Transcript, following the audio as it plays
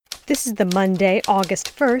This is the Monday,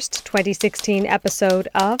 August 1st, 2016 episode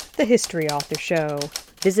of The History Author Show.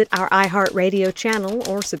 Visit our iHeartRadio channel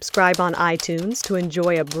or subscribe on iTunes to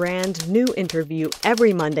enjoy a brand new interview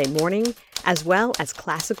every Monday morning, as well as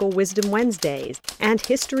Classical Wisdom Wednesdays and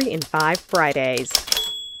History in 5 Fridays.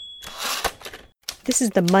 This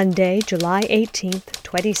is the Monday, July 18th,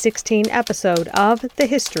 2016 episode of The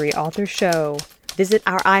History Author Show. Visit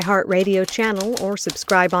our iHeartRadio channel or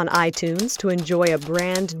subscribe on iTunes to enjoy a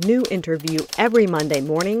brand new interview every Monday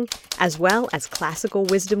morning, as well as Classical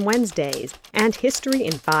Wisdom Wednesdays and History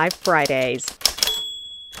in 5 Fridays.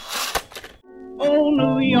 Oh,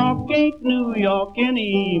 New York ain't New York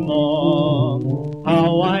anymore.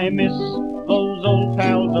 How I miss those old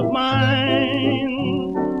pals of mine.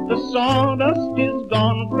 The sawdust is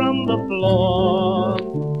gone from the floor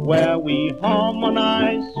where we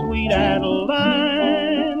harmonize Sweet Adeline.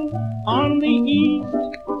 On the east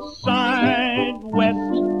side,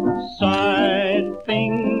 west side,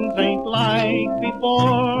 things ain't like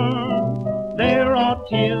before. There are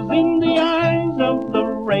tears in the eyes of the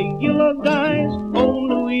regular guys. Oh,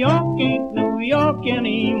 New York ain't New York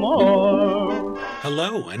anymore.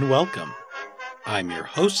 Hello and welcome. I'm your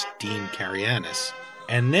host, Dean Karayanis,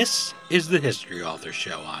 and this is the History Author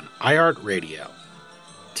Show on iHeartRadio.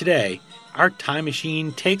 Today, our time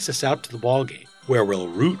machine takes us out to the ballgame, where we'll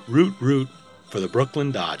root for the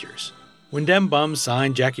Brooklyn Dodgers. When Dem Bum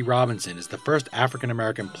signed Jackie Robinson as the first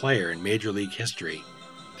African-American player in Major League history,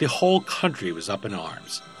 the whole country was up in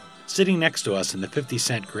arms. Sitting next to us in the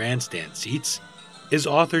 50-cent grandstand seats is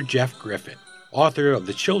author Jeff Griffin, author of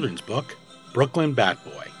the children's book, Brooklyn Bat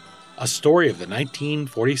Boy, a story of the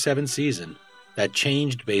 1947 season that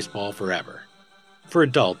changed baseball forever. For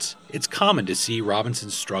adults, it's common to see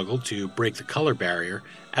Robinson's struggle to break the color barrier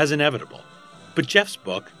as inevitable. But Jeff's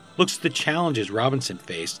book looks at the challenges Robinson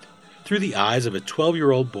faced through the eyes of a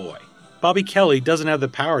 12-year-old boy. Bobby Kelly doesn't have the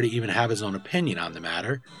power to even have his own opinion on the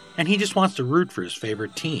matter, and he just wants to root for his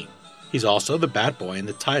favorite team. He's also the Bat Boy in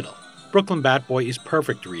the title. Brooklyn Bat Boy is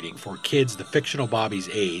perfect reading for kids the fictional Bobby's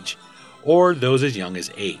age, or those as young as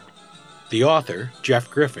 8. The author, Jeff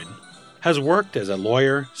Griffin, has worked as a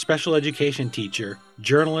lawyer, special education teacher,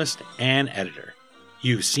 journalist, and editor.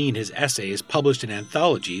 You've seen his essays published in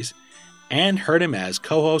anthologies and heard him as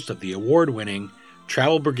co-host of the award-winning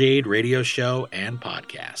Travel Brigade radio show and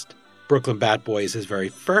podcast. Brooklyn Bat Boy is his very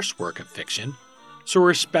first work of fiction, so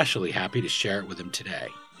we're especially happy to share it with him today.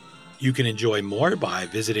 You can enjoy more by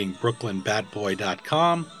visiting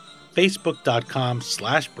brooklynbatboy.com,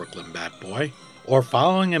 facebook.com/brooklynbatboy, or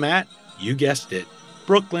following him at, you guessed it,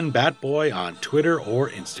 Brooklyn Bat Boy on Twitter or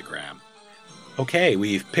Instagram. Okay,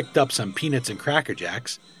 we've picked up some peanuts and Cracker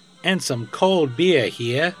Jacks, and some cold beer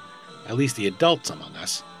here, at least the adults among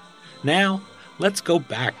us. Now, let's go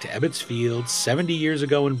back to Ebbets Field 70 years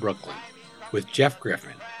ago in Brooklyn with Jeff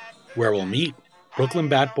Griffin, where we'll meet Brooklyn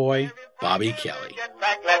Bat Boy, Bobby Kelly.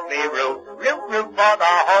 Let me root for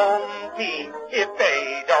the home team. If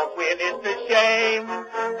they don't win, it's a shame.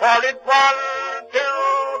 For it's 1, 2,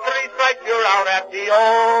 3 strikes, you're out at the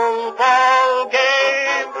old ball game.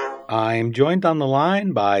 I'm joined on the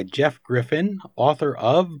line by Jeff Griffin, author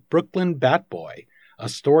of Brooklyn Bat Boy, a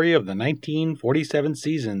story of the 1947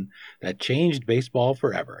 season that changed baseball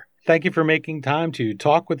forever. Thank you for making time to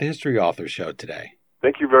talk with the History Author Show today.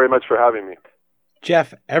 Thank you very much for having me.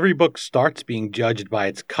 Jeff, every book starts being judged by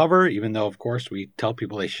its cover, even though, of course, we tell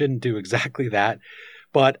people they shouldn't do exactly that.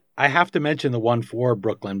 But I have to mention the one for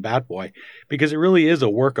Brooklyn Bat Boy, because it really is a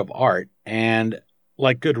work of art. And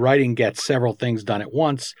like good writing gets several things done at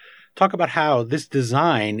once, talk about how this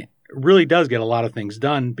design really does get a lot of things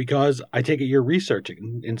done, because I take it your research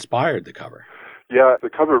inspired the cover. Yeah,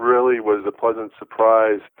 the cover really was a pleasant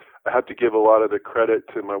surprise. I have to give a lot of the credit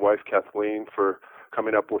to my wife, Kathleen, for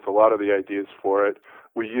coming up with a lot of the ideas for it.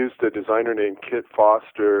 We used a designer named Kit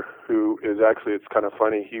Foster, who is actually, it's kind of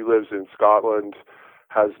funny, he lives in Scotland,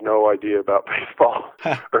 has no idea about baseball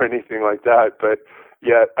or anything like that, but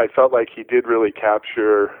yet I felt like he did really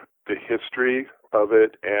capture the history of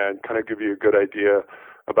it and kind of give you a good idea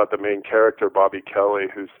about the main character, Bobby Kelly,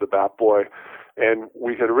 who's the Bat Boy. And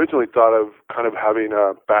we had originally thought of kind of having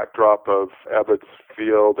a backdrop of Ebbets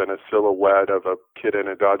Field and a silhouette of a kid in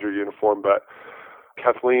a Dodger uniform, but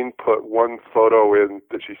Kathleen put one photo in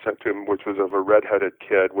that she sent to him, which was of a redheaded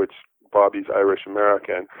kid, which Bobby's Irish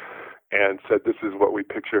American, and said, this is what we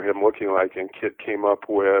picture him looking like. And Kit came up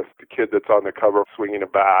with the kid that's on the cover swinging a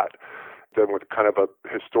bat, then with kind of a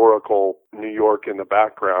historical New York in the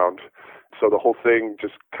background. So the whole thing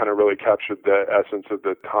just kind of really captured the essence of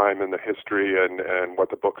the time and the history and what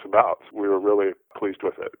the book's about. So we were really pleased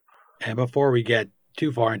with it. And before we get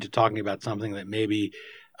too far into talking about something that maybe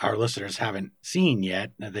our listeners haven't seen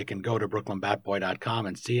yet, they can go to brooklynbatboy.com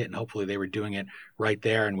and see it, and hopefully they were doing it right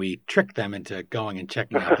there, and we tricked them into going and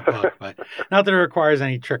checking out the book. But not that it requires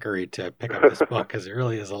any trickery to pick up this book, because it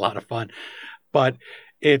really is a lot of fun. But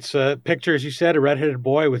it's a picture, as you said, a redheaded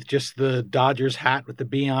boy with just the Dodgers hat with the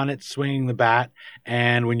B on it, swinging the bat.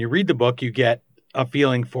 And when you read the book, you get a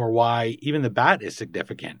feeling for why even the bat is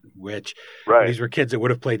significant, which these were kids that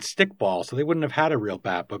would have played stickball, so they wouldn't have had a real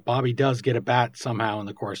bat. But Bobby does get a bat somehow in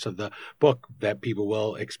the course of the book that people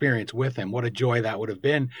will experience with him. What a joy that would have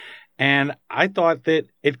been. And I thought that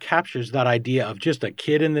it captures that idea of just a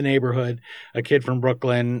kid in the neighborhood, a kid from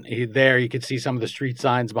Brooklyn. There you could see some of the street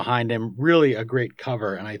signs behind him. Really a great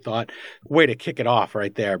cover. And I thought, way to kick it off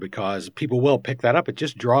right there, because people will pick that up. It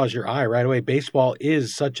just draws your eye right away. Baseball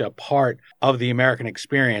is such a part of the American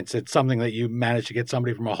experience. It's something that you managed to get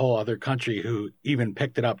somebody from a whole other country who even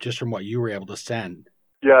picked it up just from what you were able to send.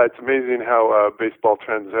 Yeah, it's amazing how baseball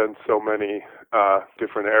transcends so many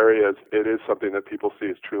different areas. It is something that people see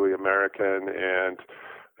as truly American and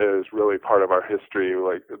is really part of our history.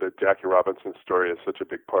 Like the Jackie Robinson story is such a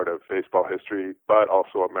big part of baseball history, but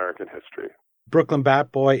also American history. Brooklyn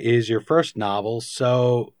Bat Boy is your first novel,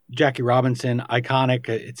 so Jackie Robinson, iconic.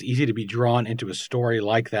 It's easy to be drawn into a story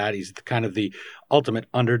like that. He's kind of the ultimate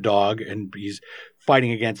underdog, and he's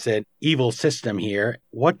fighting against an evil system here.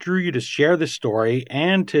 What drew you to share this story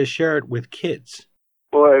and to share it with kids?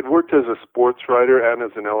 Well, I had worked as a sports writer and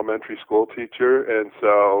as an elementary school teacher, and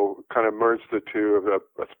so kind of merged the two of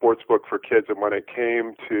a sports book for kids. And when it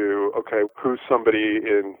came to, okay, who's somebody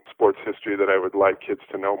in sports history that I would like kids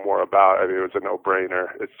to know more about, I mean, it was a no-brainer.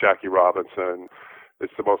 It's Jackie Robinson.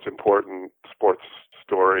 It's the most important sports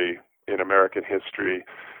story in American history.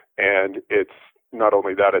 And it's not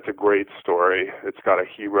only that, it's a great story. It's got a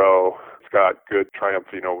hero. It's got good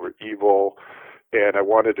triumphing over evil. And I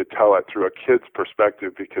wanted to tell it through a kid's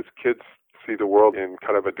perspective, because kids see the world in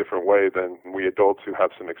kind of a different way than we adults who have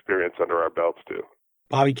some experience under our belts do.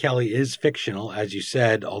 Bobby Kelly is fictional, as you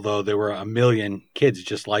said, although there were a million kids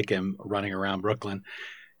just like him running around Brooklyn.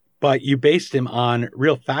 But you based him on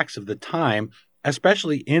real facts of the time,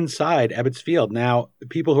 especially inside Ebbets Field. Now,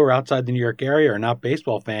 people who are outside the New York area or not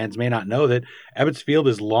baseball fans may not know that Ebbets Field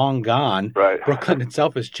is long gone. Right. Brooklyn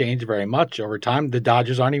itself has changed very much over time. The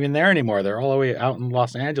Dodgers aren't even there anymore. They're all the way out in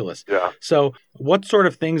Los Angeles. Yeah. So what sort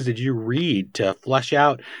of things did you read to flesh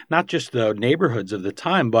out not just the neighborhoods of the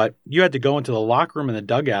time, but you had to go into the locker room and the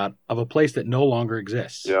dugout of a place that no longer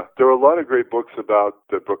exists? Yeah. There were a lot of great books about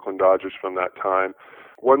the Brooklyn Dodgers from that time.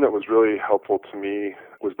 One that was really helpful to me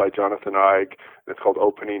was by Jonathan Eig. It's called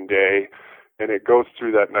Opening Day, and it goes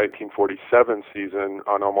through that 1947 season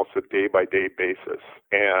on almost a day-by-day basis.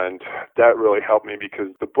 And that really helped me,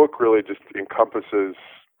 because the book really just encompasses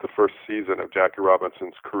the first season of Jackie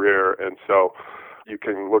Robinson's career. And so you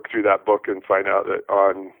can look through that book and find out that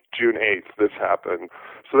on June 8th, this happened.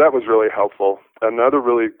 So that was really helpful. Another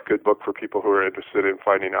really good book for people who are interested in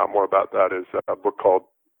finding out more about that is a book called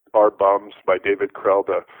Our Bums by David Krell.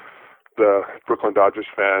 The Brooklyn Dodgers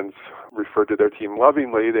fans referred to their team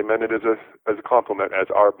lovingly. They meant it as a compliment, as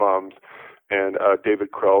Our Bums. And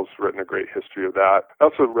David Krell's written a great history of that. I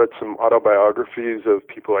also read some autobiographies of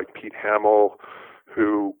people like Pete Hamill,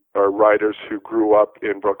 who are writers who grew up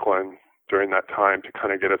in Brooklyn during that time, to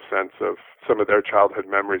kind of get a sense of some of their childhood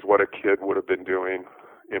memories, what a kid would have been doing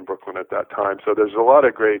in Brooklyn at that time. So there's a lot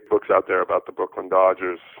of great books out there about the Brooklyn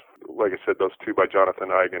Dodgers. Like I said, those two by Jonathan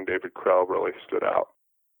Eig and David Krell really stood out.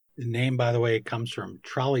 The name, by the way, comes from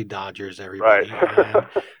Trolley Dodgers, everybody. Right. And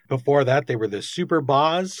before that, they were the Super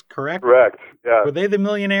Boss, correct? Correct, yeah. Were they the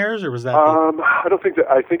Millionaires, or was that I don't think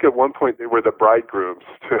that. I think at one point they were the Bridegrooms,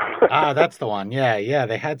 too. that's the one. Yeah.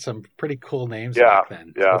 They had some pretty cool names Yeah, back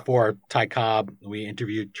then. yeah. Before Ty Cobb, we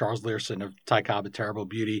interviewed Charles Learson of Ty Cobb, A Terrible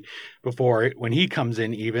Beauty. When he comes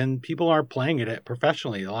in even, people aren't playing it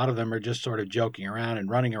professionally. A lot of them are just sort of joking around and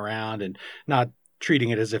running around and not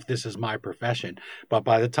treating it as if this is my profession. But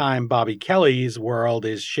by the time Bobby Kelly's world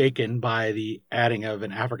is shaken by the adding of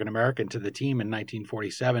an African-American to the team in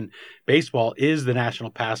 1947, baseball is the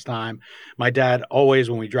national pastime. My dad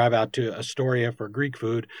always, when we drive out to Astoria for Greek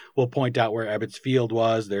food, will point out where Ebbets Field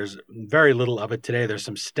was. There's very little of it today. There's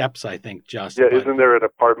some steps, I think, just. Yeah, isn't there an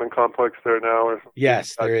apartment complex there now? Or something?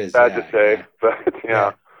 Yes, there is. Bad to say, but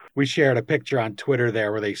yeah. We shared a picture on Twitter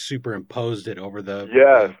there where they superimposed it over the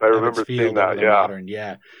Yes, I Ebbets remember Field seeing that, over the modern,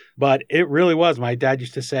 yeah. But it really was. My dad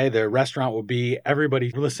used to say the restaurant would be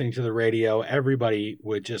everybody listening to the radio, everybody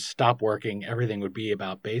would just stop working, everything would be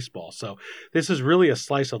about baseball. So this is really a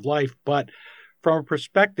slice of life, but from a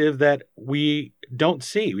perspective that we don't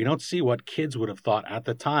see. We don't see what kids would have thought at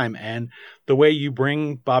the time. And the way you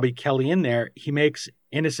bring Bobby Kelly in there, he makes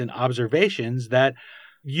innocent observations that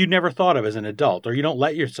you never thought of as an adult, or you don't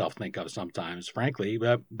let yourself think of sometimes, frankly.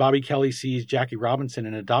 But Bobby Kelly sees Jackie Robinson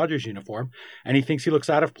in a Dodgers uniform, and he thinks he looks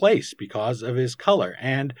out of place because of his color.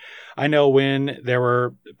 And I know when there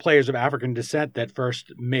were players of African descent that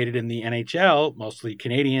first made it in the NHL, mostly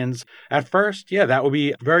Canadians, at first, yeah, that would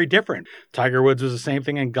be very different. Tiger Woods was the same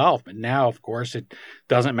thing in golf, but now, of course, it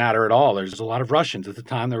doesn't matter at all. There's a lot of Russians. At the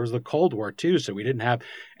time, there was the Cold War, too, so we didn't have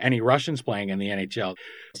any Russians playing in the NHL.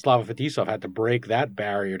 Slava Fetisov had to break that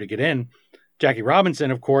barrier to get in. Jackie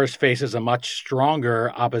Robinson, of course, faces a much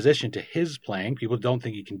stronger opposition to his playing. People don't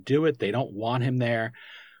think he can do it. They don't want him there.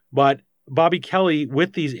 But Bobby Kelly,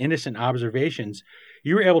 with these innocent observations,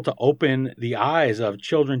 you were able to open the eyes of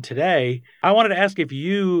children today. I wanted to ask if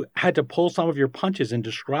you had to pull some of your punches in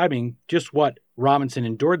describing just what Robinson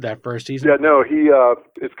endured that first season. Yeah, no,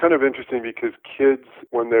 it's kind of interesting because kids,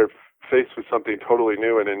 when they're faced with something totally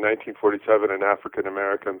new, and in 1947 an African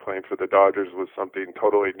American playing for the Dodgers was something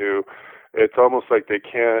totally new, it's almost like they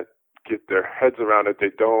can't get their heads around it.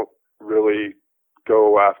 They don't really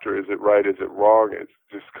go after, is it right, is it wrong? It's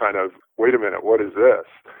just kind of, wait a minute, what is this?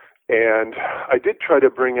 And I did try to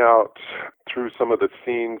bring out through some of the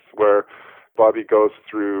scenes where Bobby goes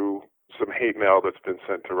through some hate mail that's been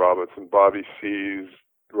sent to Robinson. Bobby sees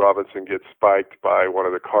Robinson get spiked by one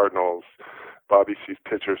of the Cardinals. Bobby sees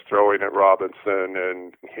pitchers throwing at Robinson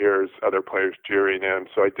and hears other players jeering him.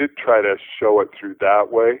 So I did try to show it through that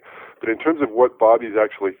way. But in terms of what Bobby's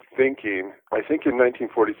actually thinking, I think in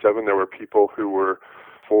 1947 there were people who were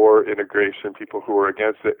for integration, people who were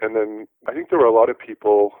against it. And then I think there were a lot of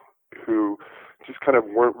people who just kind of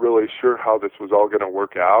weren't really sure how this was all going to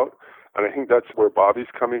work out. And I think that's where Bobby's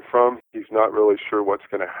coming from. He's not really sure what's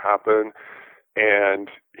going to happen. And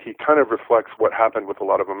he kind of reflects what happened with a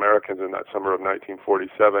lot of Americans in that summer of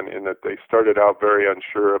 1947, in that they started out very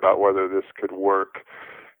unsure about whether this could work,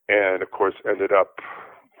 and of course ended up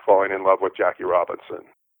falling in love with Jackie Robinson.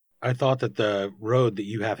 I thought that the road that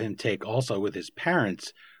you have him take also with his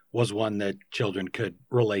parents was one that children could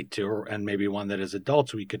relate to, and maybe one that as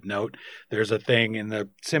adults we could note. There's a thing in The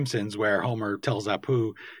Simpsons where Homer tells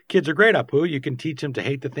Apu, kids are great, Apu. You can teach them to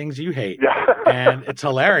hate the things you hate. Yeah. And it's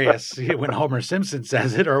hilarious when Homer Simpson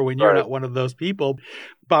says it, or when you're not one of those people.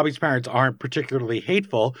 Bobby's parents aren't particularly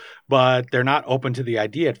hateful, but they're not open to the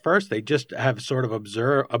idea at first. They just have sort of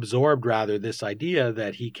absorbed this idea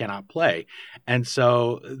that he cannot play. And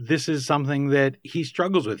so this is something that he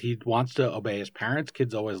struggles with. He wants to obey his parents.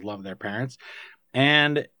 Kids always love their parents.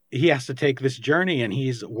 And he has to take this journey, and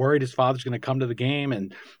he's worried his father's going to come to the game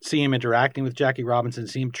and see him interacting with Jackie Robinson,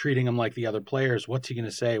 see him treating him like the other players. What's he going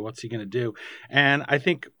to say? What's he going to do? And I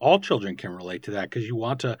think all children can relate to that, because you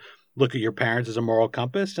want to look at your parents as a moral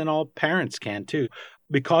compass, and all parents can too.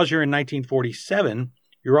 Because you're in 1947,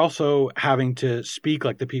 you're also having to speak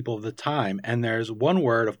like the people of the time. And there's one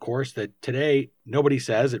word, of course, that today nobody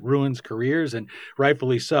says. It ruins careers, and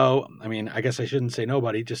rightfully so. I mean, I guess I shouldn't say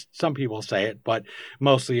nobody, just some people say it, but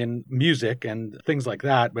mostly in music and things like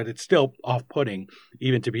that. But it's still off-putting,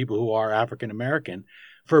 even to people who are African American.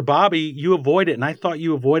 For Bobby, you avoid it, and I thought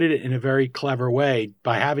you avoided it in a very clever way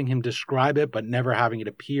by having him describe it but never having it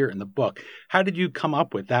appear in the book. How did you come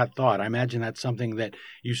up with that thought? I imagine that's something that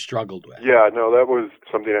you struggled with. Yeah, no, that was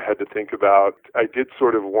something I had to think about. I did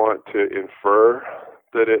sort of want to infer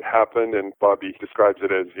that it happened, and Bobby describes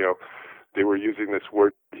it as, they were using this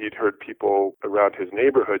word. He'd heard people around his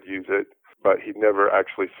neighborhood use it, but he'd never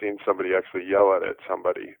actually seen somebody actually yell at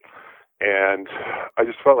somebody. And I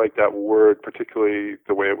just felt like that word, particularly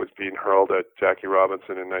the way it was being hurled at Jackie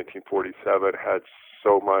Robinson in 1947, had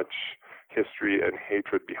so much history and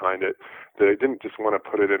hatred behind it that I didn't just want to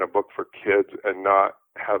put it in a book for kids and not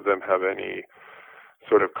have them have any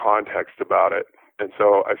sort of context about it. And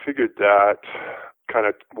so I figured that kind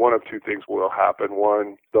of one of two things will happen.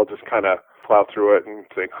 One, they'll just kind of plow through it and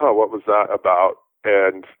think, what was that about?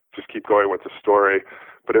 And just keep going with the story.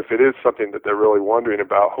 But if it is something that they're really wondering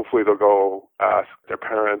about, hopefully they'll go ask their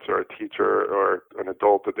parents or a teacher or an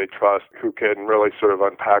adult that they trust who can really sort of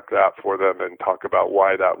unpack that for them and talk about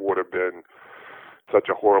why that would have been such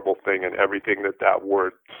a horrible thing and everything that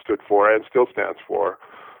word stood for and still stands for.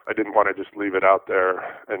 I didn't want to just leave it out there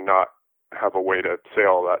and not have a way to say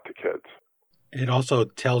all that to kids. It also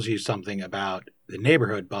tells you something about the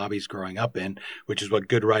neighborhood Bobby's growing up in, which is what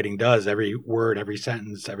good writing does. Every word, every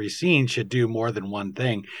sentence, every scene should do more than one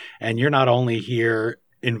thing. And you're not only here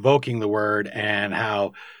invoking the word and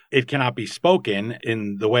how it cannot be spoken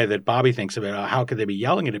in the way that Bobby thinks of it. How could they be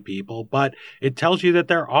yelling at people? But it tells you that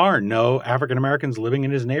there are no African Americans living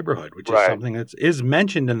in his neighborhood, which is something that is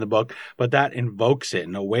mentioned in the book, but that invokes it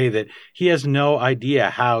in a way that he has no idea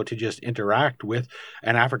how to just interact with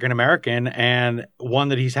an African American and one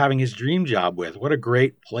that he's having his dream job with. What a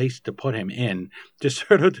great place to put him in, just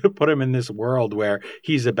sort of to put him in this world where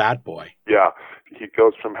he's a bat boy. Yeah. He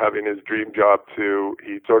goes from having his dream job to,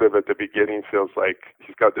 he sort of at the beginning feels like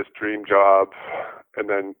he's got this dream job, and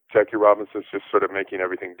then Jackie Robinson's just sort of making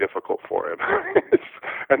everything difficult for him.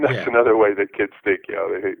 And that's another way that kids think,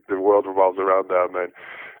 the world revolves around them, and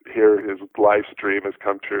here his life's dream has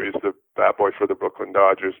come true. He's the bat boy for the Brooklyn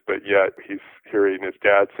Dodgers, but yet he's hearing his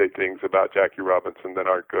dad say things about Jackie Robinson that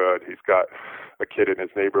aren't good. He's got a kid in his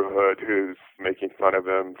neighborhood who's making fun of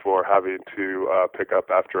him for having to pick up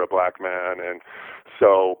after a black man. And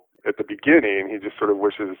so at the beginning, he just sort of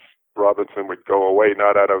wishes Robinson would go away,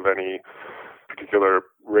 not out of any particular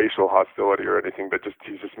racial hostility or anything, but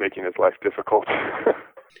he's just making his life difficult.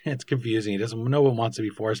 It's confusing. No one wants to be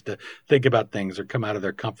forced to think about things or come out of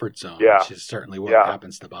their comfort zone, which is certainly what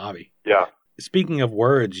happens to Bobby. Yeah. Speaking of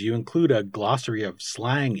words, you include a glossary of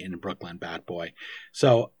slang in Brooklyn Bat Boy.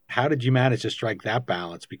 So how did you manage to strike that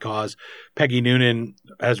balance? Because Peggy Noonan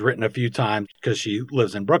has written a few times, because she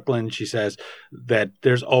lives in Brooklyn, she says that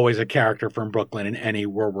there's always a character from Brooklyn in any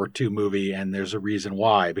World War II movie, and there's a reason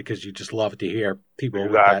why, because you just love to hear people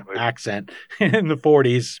with that accent in the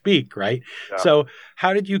 40s speak, right? Yeah. So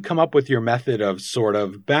how did you come up with your method of sort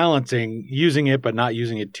of balancing, using it but not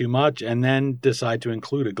using it too much, and then decide to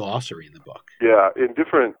include a glossary in the book? Yeah, in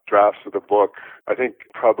different drafts of the book, I think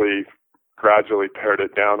probably gradually pared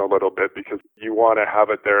it down a little bit, because you want to have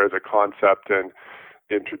it there as a concept and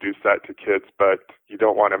introduce that to kids, but you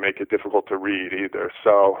don't want to make it difficult to read either.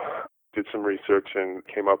 So did some research and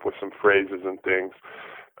came up with some phrases and things.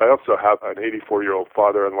 I also have an 84-year-old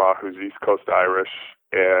father-in-law who's East Coast Irish,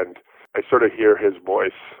 and I sort of hear his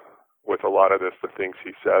voice with a lot of the things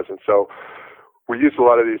he says. And so we use a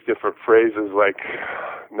lot of these different phrases like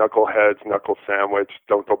knuckleheads, knuckle sandwich,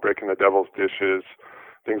 don't go breaking the devil's dishes,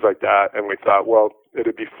 things like that. And we thought, well,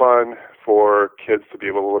 it'd be fun for kids to be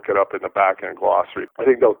able to look it up in the back end glossary. I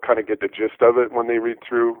think they'll kind of get the gist of it when they read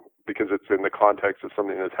through, because it's in the context of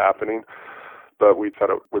something that's happening. But we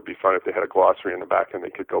thought it would be fun if they had a glossary in the back and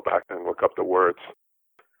they could go back and look up the words.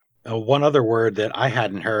 One other word that I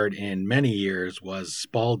hadn't heard in many years was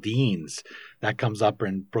Spaldings. That comes up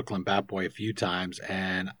in Brooklyn Bat Boy a few times,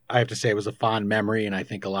 and I have to say it was a fond memory, and I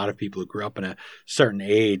think a lot of people who grew up in a certain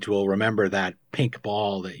age will remember that pink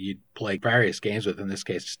ball that you'd play various games with, in this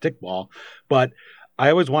case stickball. But I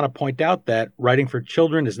always want to point out that writing for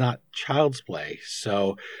children is not child's play.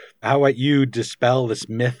 So how about you dispel this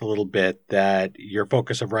myth a little bit that your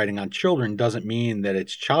focus of writing on children doesn't mean that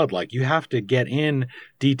it's childlike? You have to get in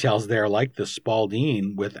details there like the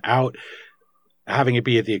Spalding without having it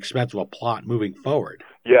be at the expense of a plot moving forward.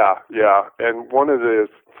 Yeah. And one of the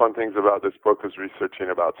fun things about this book was researching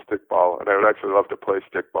about stickball, and I would actually love to play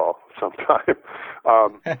stickball sometime.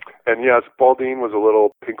 And yeah, Spalding was a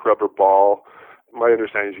little pink rubber ball. My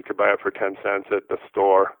understanding is you could buy it for 10 cents at the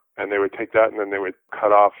store, and they would take that and then they would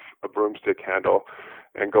cut off a broomstick handle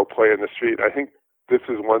and go play in the street. I think this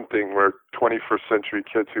is one thing where 21st century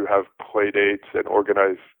kids who have play dates and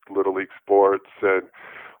organize Little League sports and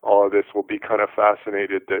all of this will be kind of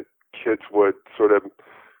fascinated that kids would sort of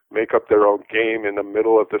make up their own game in the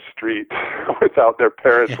middle of the street without their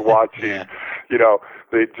parents watching. Yeah. You know,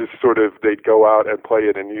 they'd go out and play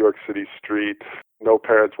in a New York City street. No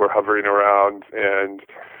parents were hovering around, and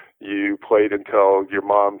you played until your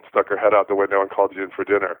mom stuck her head out the window and called you in for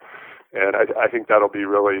dinner. And I think that'll be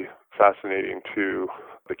really fascinating to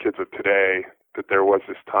the kids of today, that there was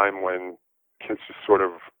this time when kids just sort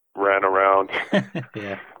of ran around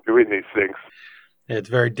doing these things. It's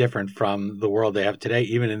very different from the world they have today,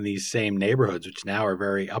 even in these same neighborhoods, which now are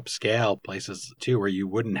very upscale places too, where you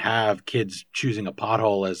wouldn't have kids choosing a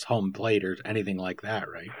pothole as home plate or anything like that,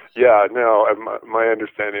 right? Yeah, no. My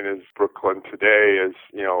understanding is Brooklyn today is,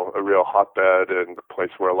 a real hotbed and a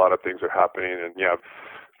place where a lot of things are happening, and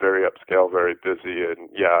very upscale, very busy, and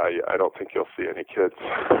I don't think you'll see any kids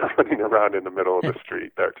running around in the middle of the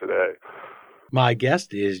street there today. My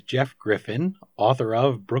guest is Jeff Griffin, author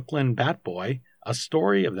of Brooklyn Bat Boy, a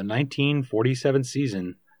story of the 1947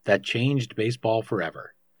 season that changed baseball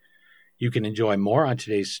forever. You can enjoy more on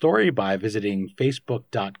today's story by visiting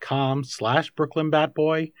facebook.com/Brooklyn Bat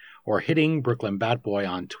Boy or hitting Brooklyn Bat Boy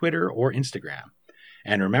on Twitter or Instagram.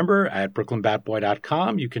 And remember, at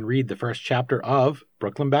brooklynbatboy.com, you can read the first chapter of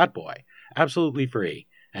Brooklyn Bat Boy, absolutely free.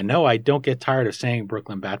 And no, I don't get tired of saying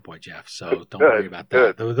Brooklyn Bat Boy, Jeff, so don't worry about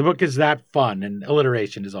that. The book is that fun, and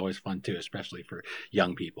alliteration is always fun, too, especially for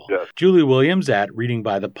young people. Yes. Julie Williams at Reading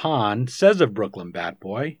by the Pond says of Brooklyn Bat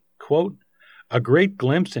Boy, quote, "A great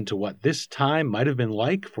glimpse into what this time might have been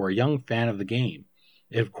like for a young fan of the game.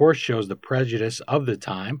 It, of course, shows the prejudice of the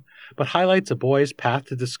time, but highlights a boy's path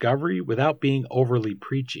to discovery without being overly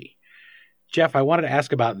preachy." Jeff, I wanted to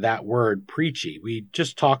ask about that word, preachy. We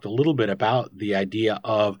just talked a little bit about the idea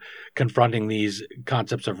of confronting these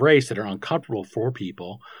concepts of race that are uncomfortable for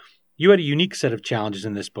people. You had a unique set of challenges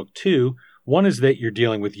in this book, too. One is that you're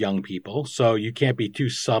dealing with young people, so you can't be too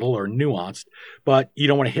subtle or nuanced, but you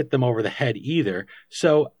don't want to hit them over the head either.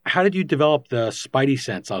 So how did you develop the spidey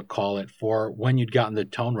sense, I'll call it, for when you'd gotten the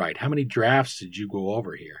tone right? How many drafts did you go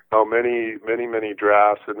over here? Oh, many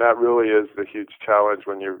drafts, and that really is the huge challenge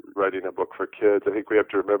when you're writing a book for kids. I think we have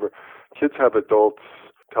to remember kids have adults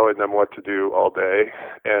telling them what to do all day,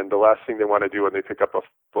 and the last thing they want to do when they pick up a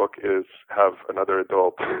book is have another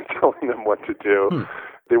adult telling them what to do.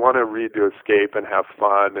 They want to read to escape and have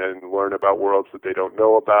fun and learn about worlds that they don't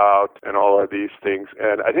know about and all of these things.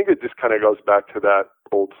 And I think it just kind of goes back to that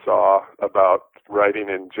old saw about writing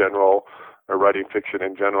in general, or writing fiction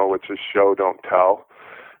in general, which is show, don't tell.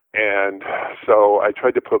 And so I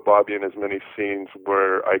tried to put Bobby in as many scenes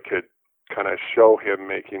where I could kind of show him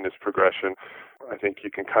making this progression. I think you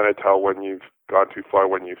can kind of tell when you've gone too far,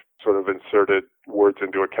 when you've sort of inserted words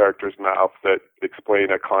into a character's mouth that explain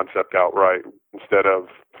a concept outright instead of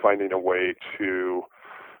finding a way to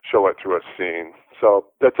show it through a scene. So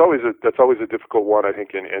that's always a difficult one, I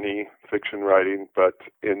think, in any fiction writing. But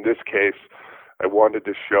in this case, I wanted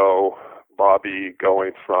to show Bobby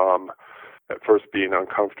going from at first being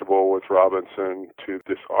uncomfortable with Robinson to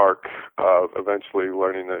this arc of eventually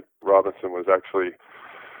learning that Robinson was actually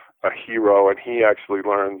a hero, and he actually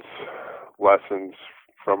learns lessons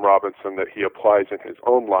from Robinson that he applies in his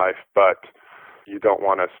own life, but you don't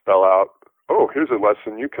want to spell out, oh, here's a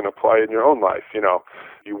lesson you can apply in your own life. You know,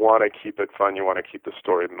 you want to keep it fun, you want to keep the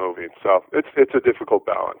story moving. So it's a difficult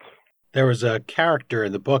balance. There was a character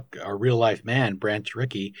in the book, a real-life man, Branch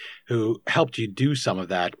Rickey, who helped you do some of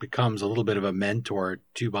that, becomes a little bit of a mentor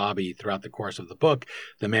to Bobby throughout the course of the book,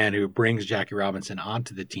 the man who brings Jackie Robinson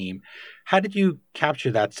onto the team. How did you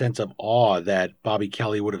capture that sense of awe that Bobby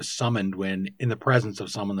Kelly would have summoned when in the presence of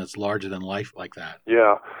someone that's larger than life like that?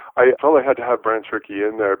 Yeah, I felt I had to have Branch Rickey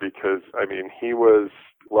in there because, I mean, he was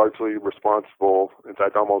largely responsible, in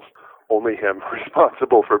fact, almost only him,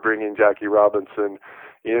 responsible for bringing Jackie Robinson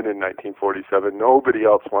in 1947. Nobody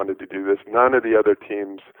else wanted to do this. None of the other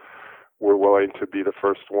teams were willing to be the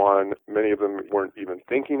first one. Many of them weren't even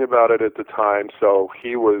thinking about it at the time, so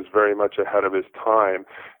he was very much ahead of his time.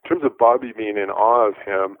 In terms of Bobby being in awe of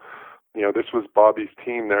him, you know, this was Bobby's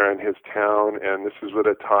team there in his town, and this was at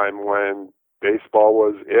a time when baseball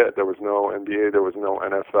was it. There was no NBA, there was no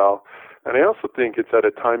NFL. And I also think it's at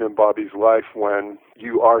a time in Bobby's life when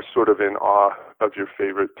you are sort of in awe of your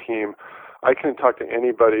favorite team. I can talk to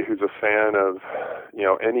anybody who's a fan of, you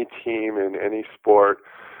know, any team in any sport,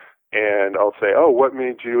 and I'll say, oh, what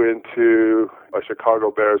made you into a Chicago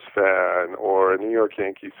Bears fan or a New York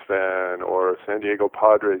Yankees fan or a San Diego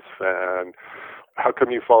Padres fan? How come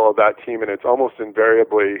you follow that team? And it's almost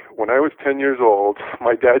invariably, when I was 10 years old,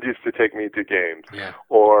 my dad used to take me to games. Yeah.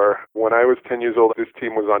 Or when I was 10 years old, this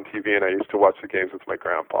team was on TV and I used to watch the games with my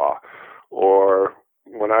grandpa. Or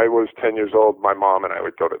when I was 10 years old, my mom and I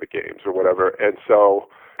would go to the games or whatever. And so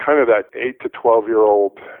kind of that 8 to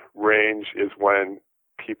 12-year-old range is when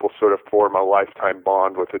people sort of form a lifetime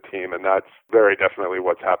bond with a team. And that's very definitely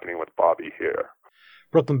what's happening with Bobby here.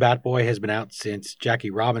 Brooklyn Bat Boy has been out since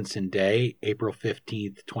Jackie Robinson Day, April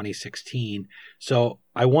 15th, 2016. So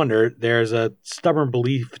I wonder, there's a stubborn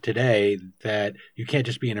belief today that you can't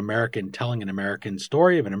just be an American telling an American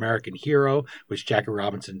story of an American hero, which Jackie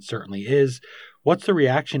Robinson certainly is. What's the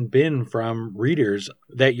reaction been from readers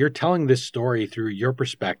that you're telling this story through your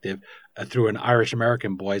perspective, through an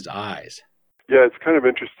Irish-American boy's eyes? Yeah, it's kind of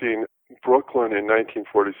interesting. Brooklyn in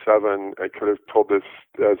 1947, I could have told this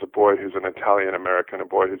as a boy who's an Italian-American, a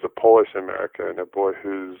boy who's a Polish-American, a boy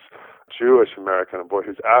who's Jewish-American, a boy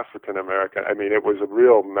who's African-American. I mean, it was a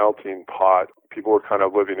real melting pot. People were kind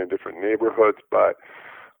of living in different neighborhoods, but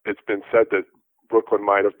it's been said that Brooklyn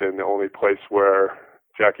might have been the only place where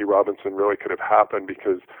Jackie Robinson really could have happened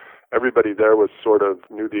because everybody there was sort of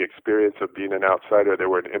knew the experience of being an outsider. They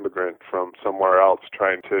were an immigrant from somewhere else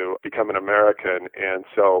trying to become an American. And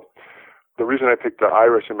so the reason I picked the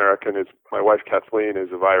Irish American is my wife Kathleen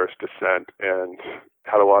is of Irish descent and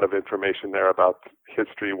had a lot of information there about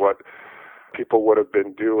history, what people would have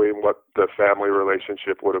been doing, what the family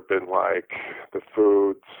relationship would have been like, the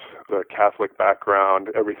foods, the Catholic background,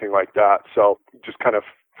 everything like that. So just kind of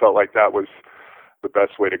felt like that was the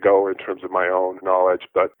best way to go in terms of my own knowledge.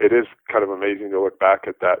 But it is kind of amazing to look back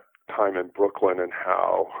at that time in Brooklyn and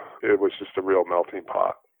how it was just a real melting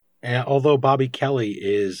pot. And although Bobby Kelly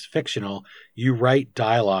is fictional, you write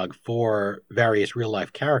dialogue for various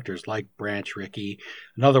real-life characters like Branch Rickey.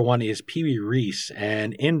 Another one is Pee Wee Reese.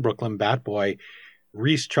 And in Brooklyn Bat Boy,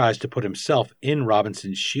 Reese tries to put himself in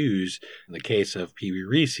Robinson's shoes. In the case of Pee Wee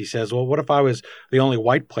Reese, he says, well, what if I was the only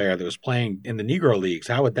white player that was playing in the Negro Leagues?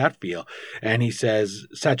 How would that feel? And he says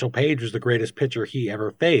Satchel Paige was the greatest pitcher he ever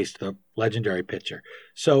faced, the legendary pitcher.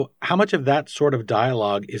 So how much of that sort of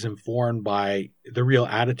dialogue is informed by the real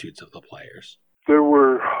attitudes of the players? There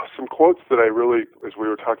were some quotes that I really, as we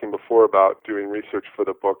were talking before about doing research for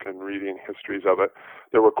the book and reading histories of it,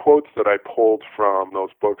 there were quotes that I pulled from those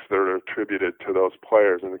books that are attributed to those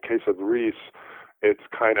players. In the case of Reese, it's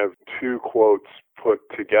kind of two quotes put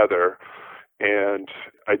together, and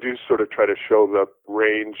I do sort of try to show the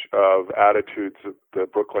range of attitudes that the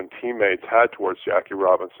Brooklyn teammates had towards Jackie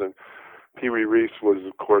Robinson. Pee Wee Reese was,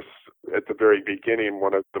 of course, at the very beginning,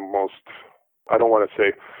 one of the most, I don't want to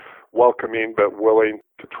say welcoming, but willing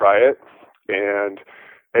to try it. And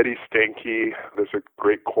Eddie Stanky, there's a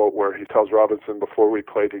great quote where he tells Robinson, before we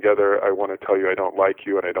play together, I want to tell you I don't like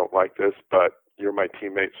you and I don't like this, but you're my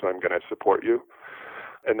teammate, so I'm going to support you.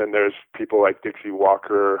 And then there's people like Dixie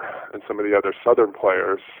Walker and some of the other Southern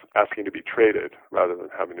players asking to be traded rather than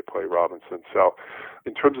having to play Robinson. So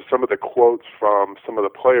in terms of some of the quotes from some of the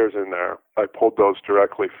players in there, I pulled those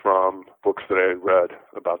directly from books that I had read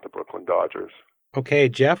about the Brooklyn Dodgers. Okay,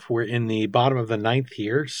 Jeff, we're in the bottom of the ninth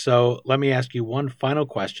here, so let me ask you one final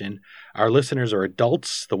question. Our listeners are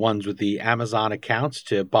adults, the ones with the Amazon accounts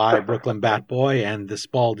to buy Brooklyn Bat Boy and the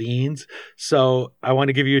Spaldings, so I want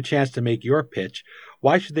to give you a chance to make your pitch.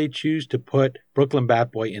 Why should they choose to put Brooklyn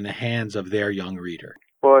Bat Boy in the hands of their young reader?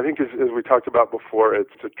 Well, I think as we talked about before,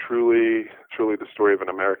 it's a truly the story of an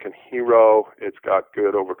American hero. It's got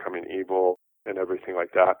good overcoming evil and everything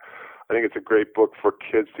like that. I think it's a great book for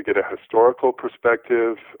kids to get a historical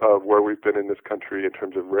perspective of where we've been in this country in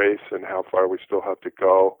terms of race and how far we still have to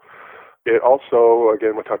go. It also,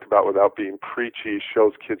 again, we talked about without being preachy,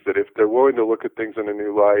 shows kids that if they're willing to look at things in a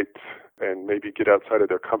new light and maybe get outside of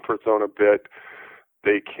their comfort zone a bit,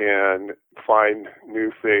 they can find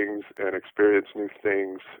new things and experience new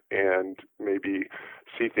things and maybe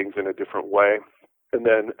see things in a different way. And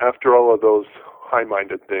then after all of those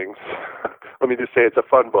high-minded things, let me just say it's a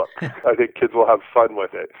fun book. I think kids will have fun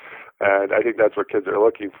with it. And I think that's what kids are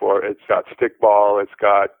looking for. It's got stickball. It's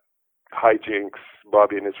got hijinks.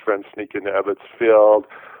 Bobby and his friends sneak into Ebbets Field.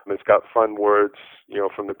 And it's got fun words,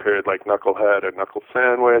 from the period like knucklehead and knuckle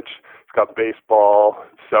sandwich. It's got baseball.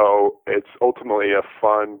 So it's ultimately a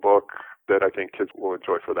fun book that I think kids will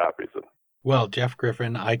enjoy for that reason. Well, Jeff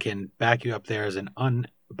Griffin, I can back you up there as an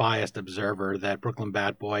unbiased observer that Brooklyn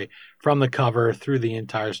Bat Boy, from the cover through the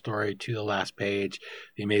entire story to the last page,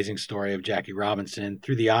 the amazing story of Jackie Robinson,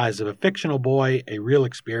 through the eyes of a fictional boy, a real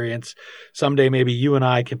experience. Someday maybe you and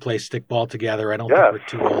I can play stickball together. I don't think we're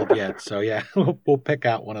too old yet. So yeah, we'll pick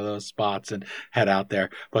out one of those spots and head out there.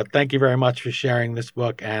 But thank you very much for sharing this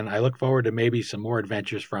book, and I look forward to maybe some more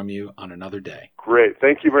adventures from you on another day. Great.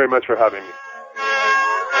 Thank you very much for having me.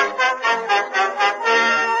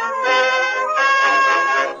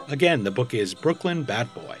 Again, the book is Brooklyn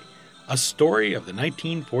Bat Boy, a story of the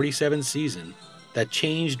 1947 season that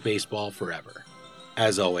changed baseball forever.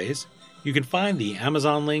 As always, you can find the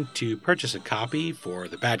Amazon link to purchase a copy for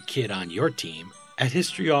the Bat Kid on your team at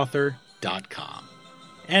historyauthor.com.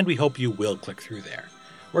 And we hope you will click through there,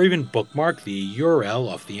 or even bookmark the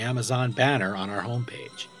URL of the Amazon banner on our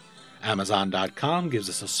homepage. Amazon.com gives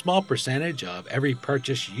us a small percentage of every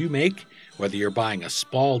purchase you make, whether you're buying a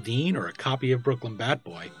Spalding or a copy of Brooklyn Bat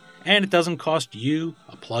Boy, and it doesn't cost you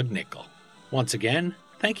a plug nickel. Once again,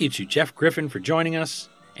 thank you to Jeff Griffin for joining us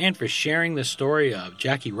and for sharing the story of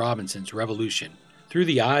Jackie Robinson's revolution through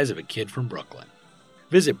the eyes of a kid from Brooklyn.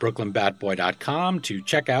 Visit brooklynbatboy.com to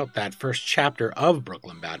check out that first chapter of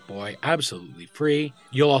Brooklyn Bat Boy absolutely free.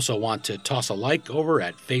 You'll also want to toss a like over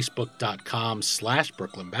at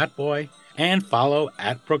facebook.com/brooklynbatboy and follow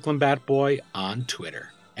at Brooklyn Bat Boy on Twitter.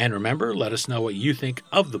 And remember, let us know what you think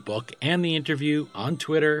of the book and the interview on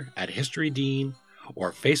Twitter at HistoryDean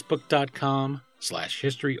or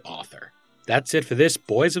facebook.com/historyauthor. That's it for this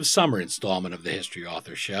Boys of Summer installment of the History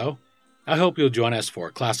Author Show. I hope you'll join us for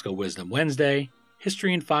Classical Wisdom Wednesday,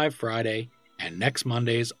 History in 5 Friday, and next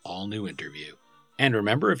Monday's all-new interview. And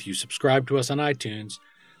remember, if you subscribe to us on iTunes,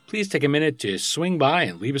 please take a minute to swing by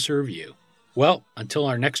and leave us a review. Well, until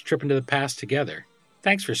our next trip into the past together,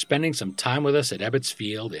 thanks for spending some time with us at Ebbets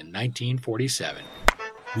Field in 1947.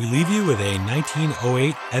 We leave you with a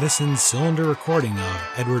 1908 Edison cylinder recording of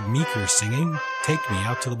Edward Meeker singing "Take Me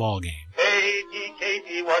Out to the Ball Game."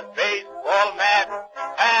 Katie was baseball mad,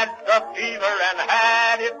 had the fever and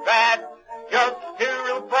had it bad, just to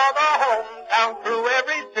root for the hometown crew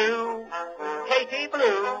every Sue. Katie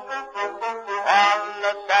Blue. On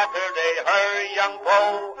a Saturday, her young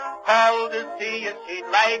beau called to see if she'd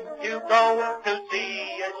like to go to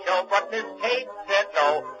see a show, but Miss Kate said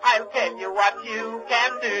no. I'll tell you what you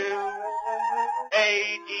can do.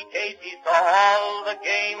 A.G. Casey saw all the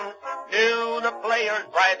games, knew the players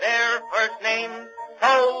by their first names,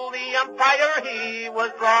 told the umpire he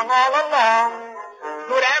was wrong all along,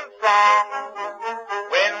 good and strong.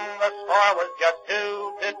 When the score was just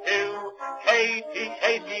 2-2, Katie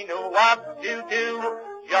Casey knew what to do.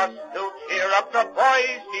 Just to cheer up the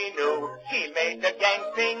boys she knew, she made the gang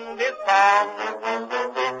sing this song.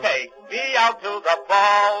 Take me out to the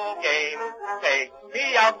ball game, take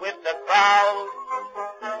me out with the crowd.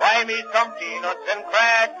 Buy me some peanuts and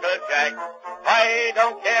Cracker Jack. I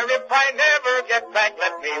don't care if I never get back.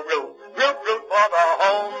 Let me root for the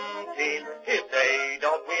home team. If they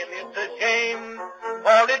don't win, it's a shame.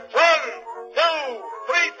 For it's 1, 2,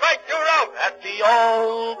 3 strikes, you're out at the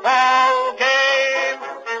old